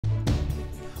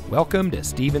Welcome to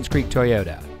Stevens Creek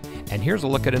Toyota, and here's a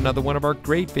look at another one of our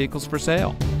great vehicles for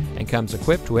sale, and comes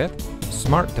equipped with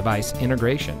smart device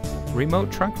integration,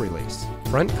 remote trunk release,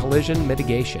 front collision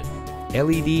mitigation,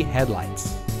 LED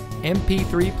headlights,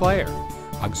 MP3 player,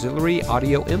 auxiliary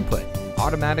audio input,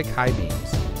 automatic high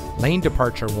beams, lane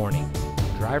departure warning,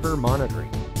 driver monitoring,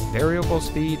 variable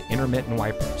speed intermittent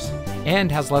wipers,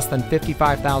 and has less than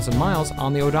 55,000 miles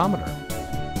on the odometer.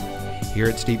 Here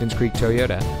at Stevens Creek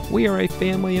Toyota, we are a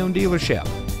family-owned dealership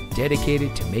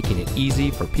dedicated to making it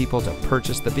easy for people to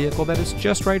purchase the vehicle that is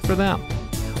just right for them.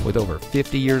 With over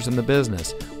 50 years in the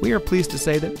business, we are pleased to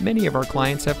say that many of our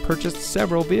clients have purchased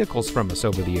several vehicles from us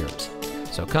over the years.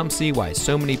 So come see why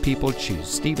so many people choose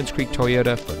Stevens Creek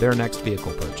Toyota for their next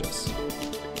vehicle purchase.